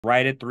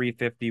right at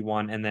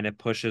 351, and then it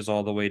pushes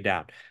all the way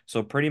down.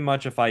 So pretty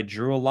much if I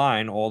drew a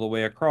line all the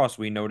way across,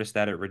 we noticed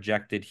that it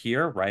rejected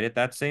here right at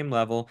that same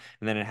level,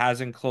 and then it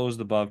hasn't closed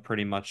above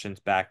pretty much since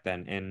back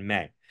then in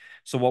May.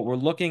 So what we're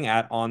looking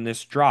at on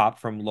this drop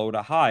from low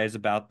to high is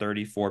about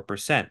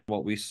 34%.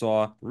 What we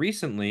saw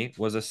recently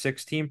was a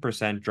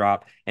 16%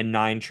 drop in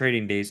 9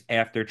 trading days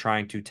after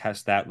trying to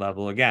test that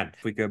level again.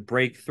 If we could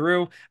break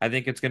through, I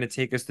think it's going to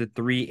take us to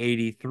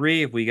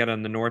 383. If we get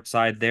on the north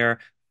side there,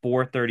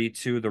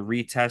 432, the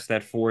retest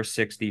at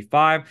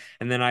 465,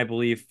 and then I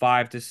believe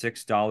 $5 to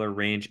 $6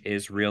 range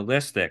is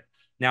realistic.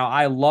 Now,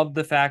 I love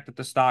the fact that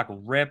the stock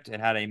ripped.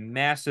 It had a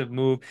massive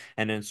move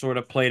and then sort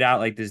of played out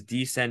like this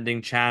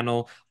descending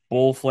channel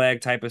bull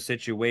flag type of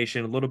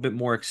situation, a little bit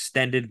more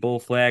extended bull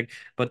flag.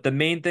 But the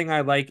main thing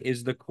I like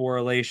is the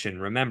correlation.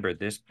 Remember,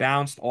 this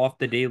bounced off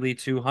the daily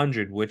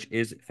 200, which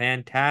is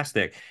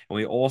fantastic. And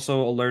we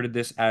also alerted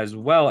this as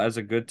well as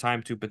a good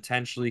time to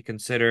potentially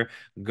consider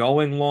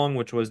going long,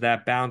 which was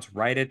that bounce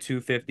right at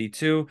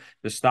 252.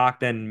 The stock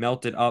then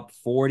melted up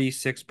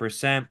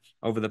 46%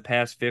 over the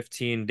past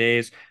 15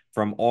 days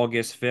from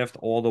August 5th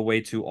all the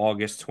way to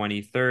August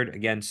 23rd.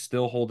 Again,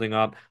 still holding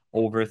up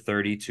over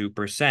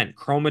 32%.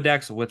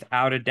 Chromadex,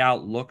 without a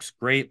doubt, looks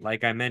great.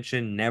 Like I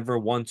mentioned, never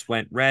once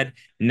went red.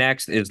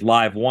 Next is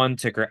Live One,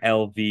 ticker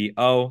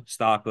LVO.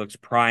 Stock looks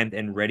primed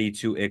and ready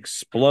to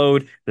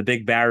explode. The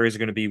big barrier is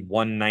going to be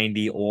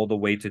 190 all the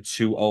way to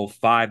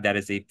 205. That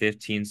is a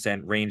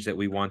 15-cent range that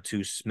we want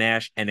to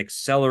smash and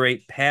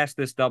accelerate past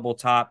this double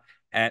top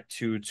at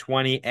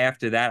 220.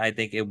 After that, I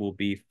think it will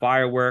be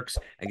fireworks.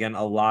 Again,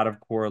 a lot of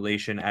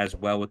correlation as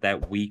well with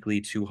that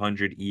weekly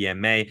 200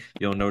 EMA.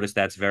 You'll notice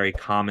that's very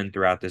common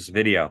throughout this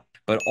video.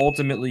 But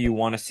ultimately, you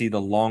want to see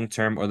the long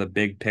term or the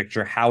big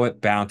picture, how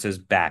it bounces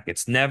back.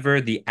 It's never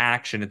the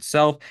action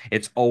itself,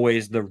 it's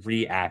always the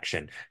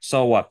reaction.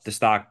 So what? The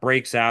stock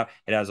breaks out,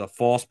 it has a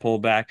false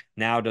pullback.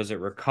 Now, does it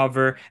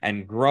recover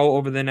and grow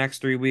over the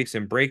next 3 weeks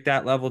and break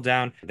that level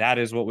down? That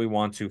is what we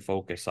want to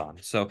focus on.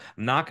 So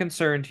I'm not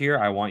concerned here.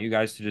 I want you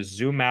guys to just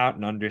zoom out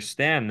and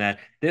understand that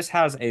this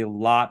has a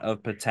lot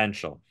of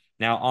potential.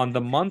 Now, on the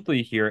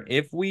monthly here,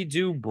 if we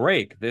do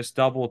break this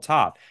double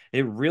top,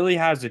 it really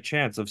has a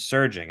chance of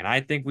surging. And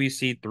I think we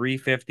see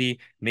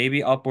 350,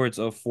 maybe upwards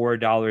of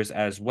 $4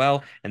 as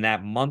well. And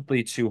that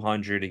monthly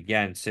 200,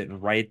 again, sitting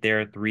right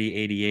there,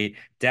 388,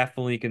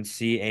 definitely can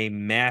see a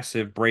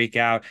massive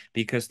breakout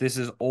because this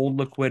is old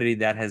liquidity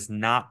that has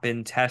not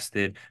been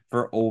tested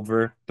for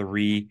over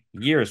 3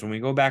 years. When we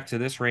go back to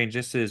this range,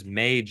 this is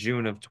May,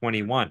 June of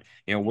 21.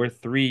 We're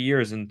 3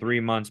 years and 3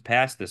 months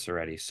past this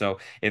already. So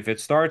if it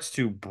starts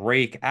to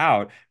break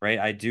out, right,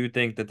 I do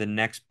think that the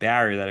next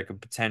barrier that it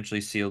could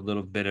potentially see a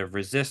little bit of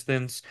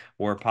resistance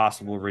or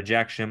possible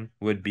rejection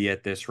would be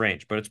at this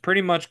range. But it's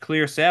pretty much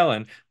clear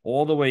sailing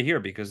all the way here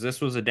because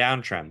this was a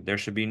downtrend. There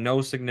should be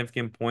no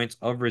significant points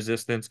of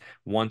resistance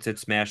once it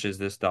smashes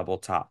this double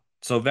top.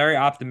 So very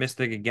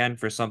optimistic again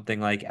for something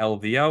like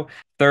LVO.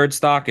 Third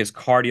stock is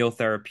Cardio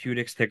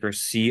Therapeutics, ticker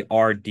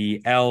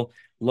CRDL.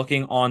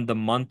 Looking on the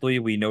monthly,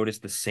 we notice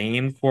the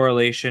same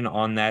correlation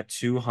on that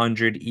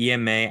 200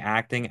 EMA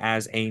acting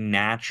as a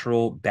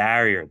natural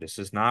barrier. This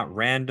is not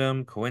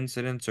random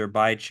coincidence or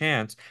by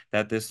chance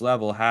that this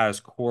level has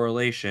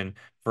correlation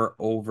for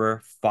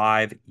over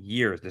 5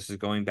 years. This is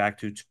going back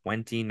to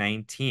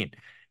 2019.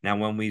 Now,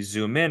 when we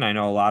zoom in, I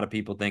know a lot of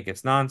people think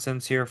it's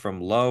nonsense here.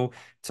 From low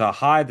to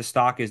high, the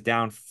stock is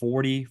down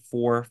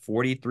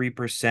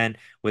 43%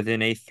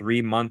 within a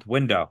 3-month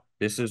window.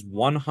 This is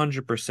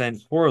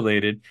 100%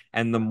 correlated,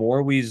 and the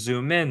more we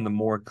zoom in, the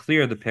more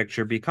clear the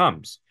picture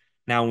becomes.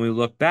 Now, when we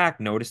look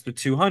back, notice the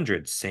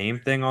 200. Same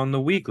thing on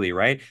the weekly,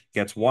 right?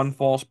 Gets one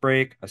false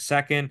break, a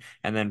second,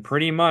 and then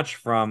pretty much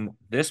from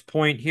this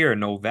point here,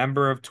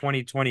 November of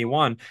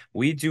 2021,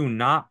 we do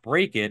not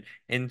break it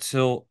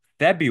until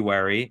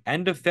February,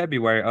 end of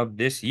February of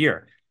this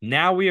year.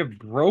 Now we have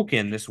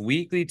broken this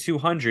weekly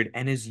 200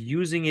 and is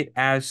using it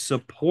as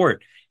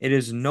support. It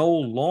is no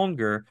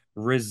longer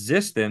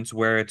resistance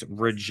where it's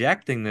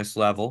rejecting this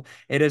level.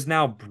 It is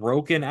now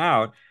broken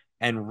out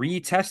and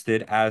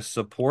retested as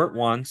support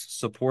once,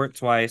 support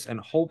twice, and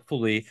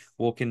hopefully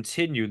will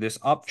continue this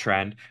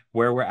uptrend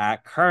where we're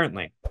at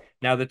currently.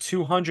 Now, the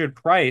 200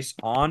 price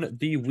on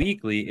the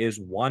weekly is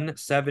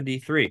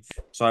 173.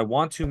 So I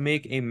want to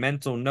make a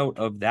mental note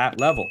of that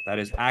level that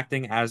is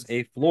acting as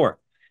a floor.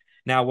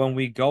 Now, when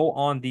we go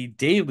on the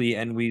daily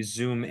and we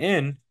zoom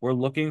in, we're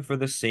looking for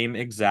the same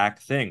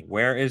exact thing.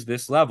 Where is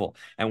this level?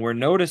 And we're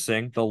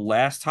noticing the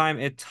last time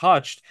it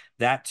touched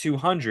that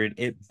 200,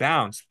 it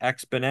bounced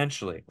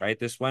exponentially, right?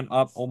 This went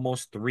up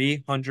almost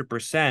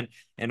 300%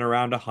 in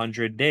around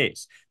 100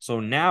 days.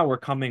 So now we're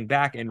coming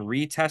back and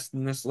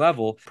retesting this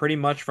level pretty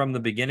much from the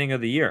beginning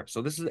of the year.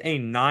 So this is a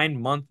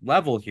 9-month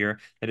level here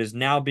that is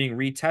now being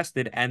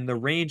retested, and the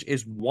range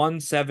is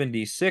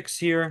 176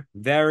 here.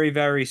 Very,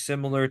 very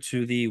similar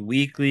to the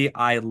weekly.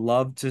 I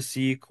love to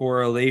see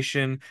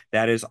correlation.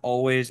 That is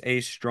always a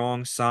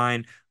strong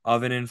sign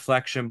of an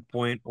inflection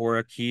point or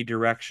a key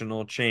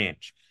directional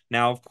change.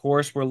 Now, of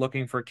course, we're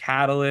looking for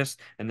catalysts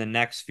in the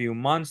next few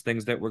months,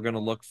 things that we're going to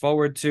look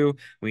forward to.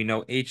 We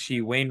know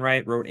H.C.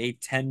 Wainwright wrote a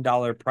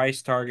 $10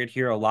 price target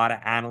here. A lot of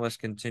analysts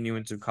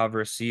continuing to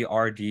cover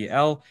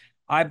CRDL.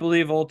 I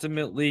believe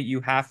ultimately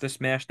you have to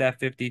smash that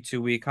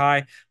 52-week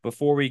high.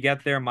 Before we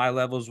get there, my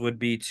levels would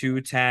be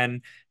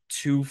 210,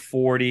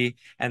 240,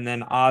 and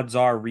then odds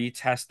are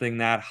retesting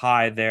that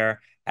high there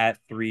at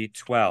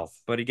 312.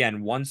 But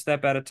again, one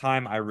step at a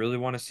time. I really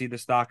want to see the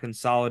stock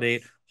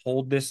consolidate,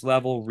 hold this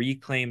level,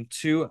 reclaim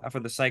two for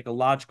the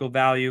psychological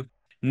value.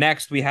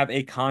 Next, we have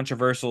a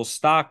controversial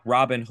stock,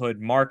 Robinhood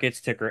Markets,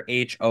 ticker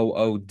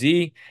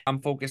HOOD. I'm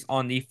focused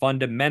on the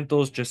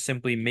fundamentals, just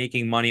simply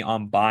making money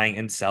on buying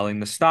and selling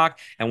the stock.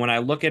 And when I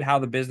look at how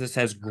the business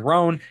has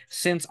grown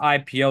since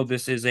IPO,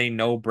 this is a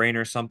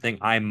no-brainer, something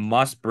I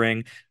must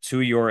bring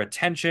to your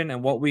attention.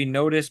 And what we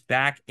noticed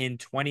back in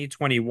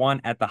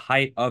 2021 at the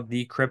height of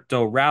the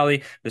crypto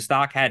rally, the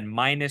stock had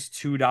minus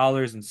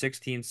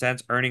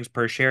 $2.16 earnings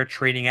per share,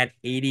 trading at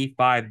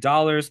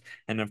 $85,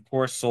 and of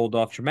course sold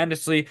off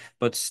tremendously.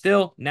 But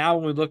still, now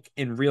when we look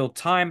in real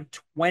time,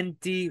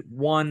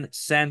 21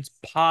 cents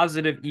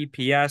positive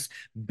EPS,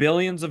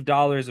 billions of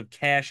dollars of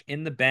cash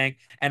in the bank,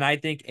 and I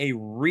think a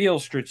real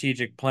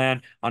strategic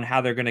plan on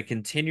how they're going to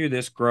continue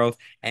this growth.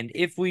 And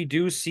if we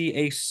do see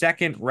a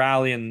second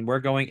rally and we're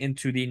going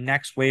into the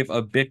next wave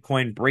of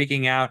Bitcoin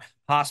breaking out,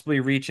 possibly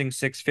reaching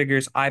six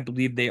figures, I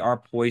believe they are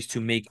poised to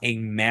make a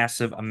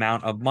massive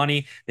amount of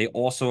money. They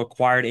also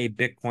acquired a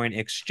Bitcoin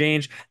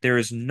exchange. There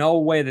is no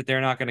way that they're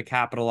not going to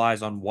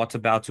capitalize on what's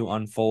about to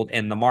unfold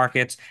in the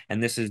markets.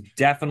 And this is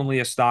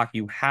definitely a stock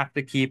you have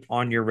to keep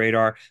on your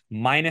radar,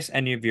 minus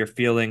any of your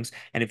feelings.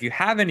 And if you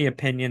have any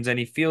opinions,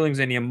 any feelings,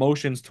 any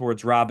emotions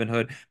towards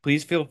Robinhood,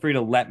 please feel free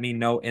to let me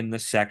know in the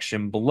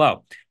section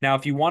below. Now,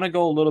 if you want to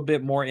go a little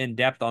bit more in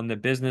depth on the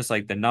business,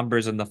 like the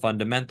numbers and the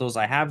fundamentals,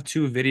 I have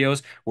two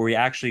videos where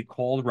we actually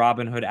called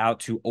Robinhood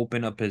out to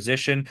open a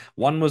position.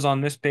 One was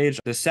on this page,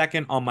 the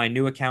second on my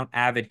new account,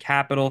 Avid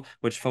Capital,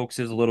 which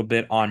focuses a little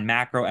bit on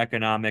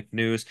macroeconomic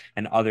news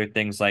and other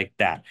things like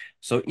that.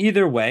 So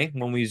either way,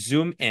 when we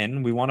zoom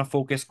in, we want to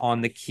focus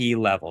on the key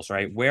levels,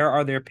 right? Where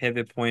are there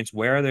pivot points?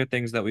 Where are there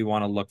things that we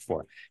want to look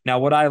for? Now,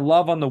 what I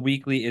love on the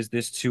weekly is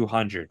this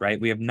 200,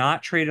 right? We have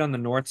not traded on the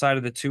north side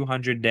of the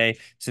 200-day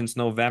since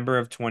November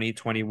of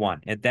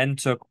 2021. It then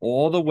took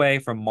all the way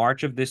from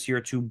March of this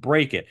year to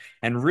break it.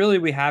 And really,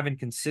 we haven't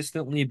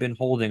consistently been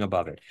holding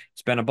above it.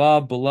 It's been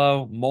above,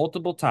 below,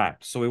 multiple times.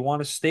 So we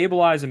want to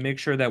stabilize and make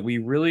sure that we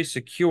really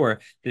secure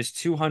this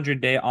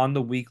 200-day on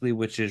the weekly,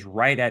 which is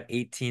right at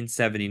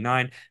 1879,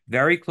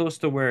 very close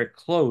to where it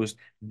closed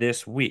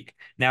this week.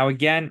 Now,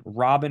 again,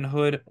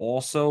 Robinhood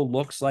also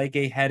looks like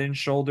a head and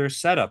shoulders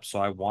setup. So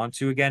I want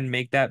to, again,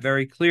 make that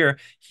very clear.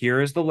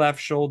 Here is the left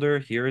shoulder.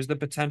 Here is the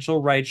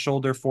potential right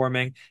shoulder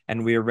forming,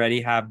 and we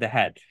already have the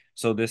head.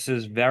 So this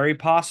is very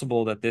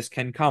possible that this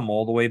can come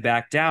all the way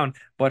back down.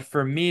 But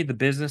for me, the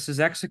business is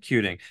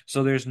executing.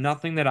 So there's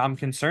nothing that I'm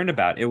concerned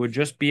about. It would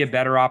just be a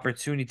better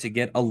opportunity to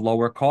get a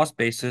lower cost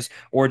basis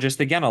or just,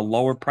 again, a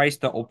lower price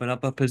to open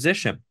up a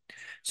position.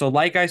 So,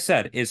 like I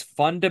said, is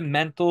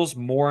fundamentals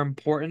more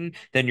important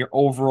than your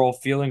overall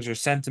feelings or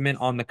sentiment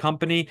on the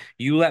company?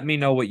 You let me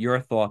know what your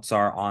thoughts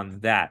are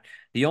on that.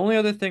 The only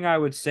other thing I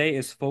would say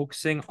is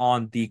focusing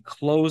on the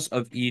close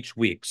of each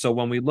week. So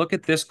when we look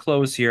at this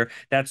close here,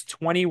 that's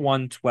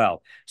 21.12.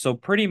 So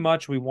pretty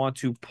much we want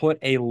to put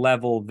a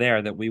level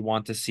there that we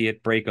want to see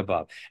it break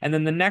above. And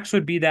then the next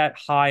would be that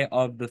high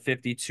of the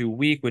 52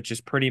 week, which is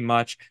pretty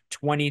much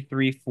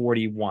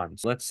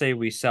 23.41. So let's say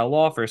we sell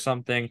off or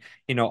something,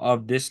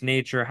 of this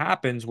nature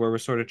happens where we're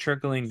sort of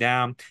trickling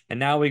down and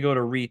now we go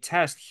to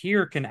retest.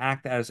 Here can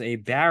act as a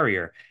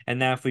barrier. And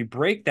now if we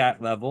break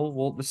that level,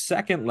 well, the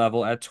second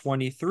level at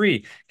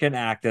 23 can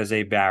act as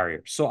a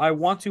barrier. So I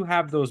want to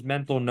have those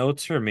mental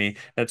notes for me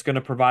that's going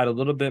to provide a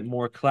little bit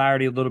more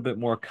clarity, a little bit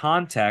more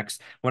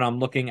context when I'm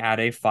looking at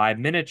a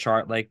 5-minute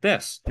chart like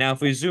this. Now, if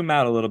we zoom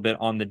out a little bit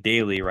on the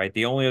daily, right,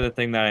 the only other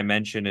thing that I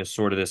mentioned is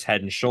sort of this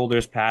head and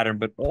shoulders pattern,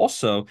 but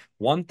also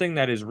one thing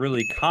that is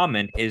really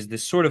common is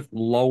this sort of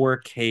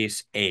lowercase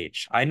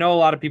h. I know a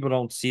lot of people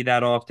don't see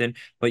that often,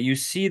 but you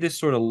see this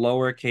sort of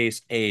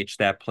lowercase h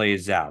that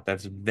plays out.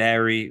 That's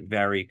very,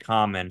 very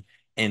common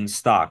in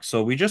stock.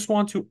 So we just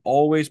want to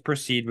always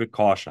proceed with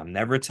caution. I'm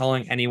never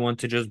telling anyone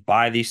to just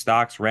buy these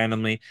stocks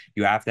randomly.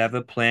 You have to have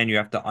a plan. You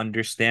have to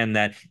understand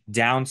that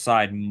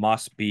downside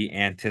must be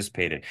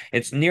anticipated.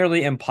 It's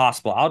nearly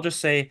impossible. I'll just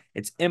say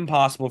it's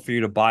impossible for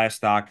you to buy a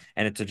stock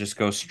and it to just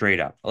go straight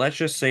up. Let's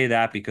just say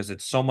that because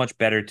it's so much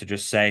better to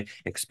just say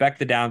expect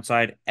the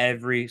downside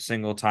every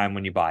single time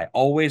when you buy.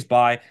 Always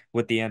buy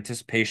with the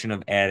anticipation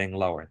of adding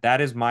lower.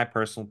 That is my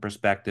personal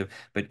perspective.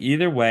 But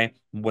either way,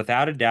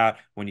 without a doubt,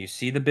 when you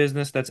see the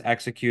business that's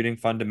executing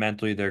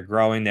fundamentally, they're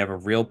growing, they have a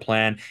real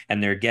plan,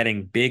 and they're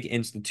getting big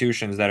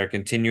institutions that are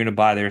continuing to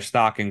buy their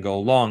stock and go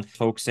long,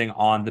 focusing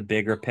on the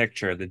bigger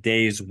picture, the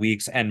days,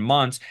 weeks, and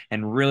months,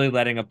 and really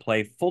letting a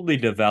play fully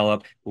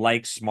develop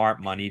like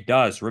smart money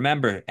does.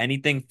 Remember,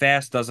 anything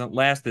fast doesn't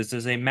last. This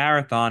is a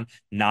marathon,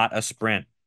 not a sprint.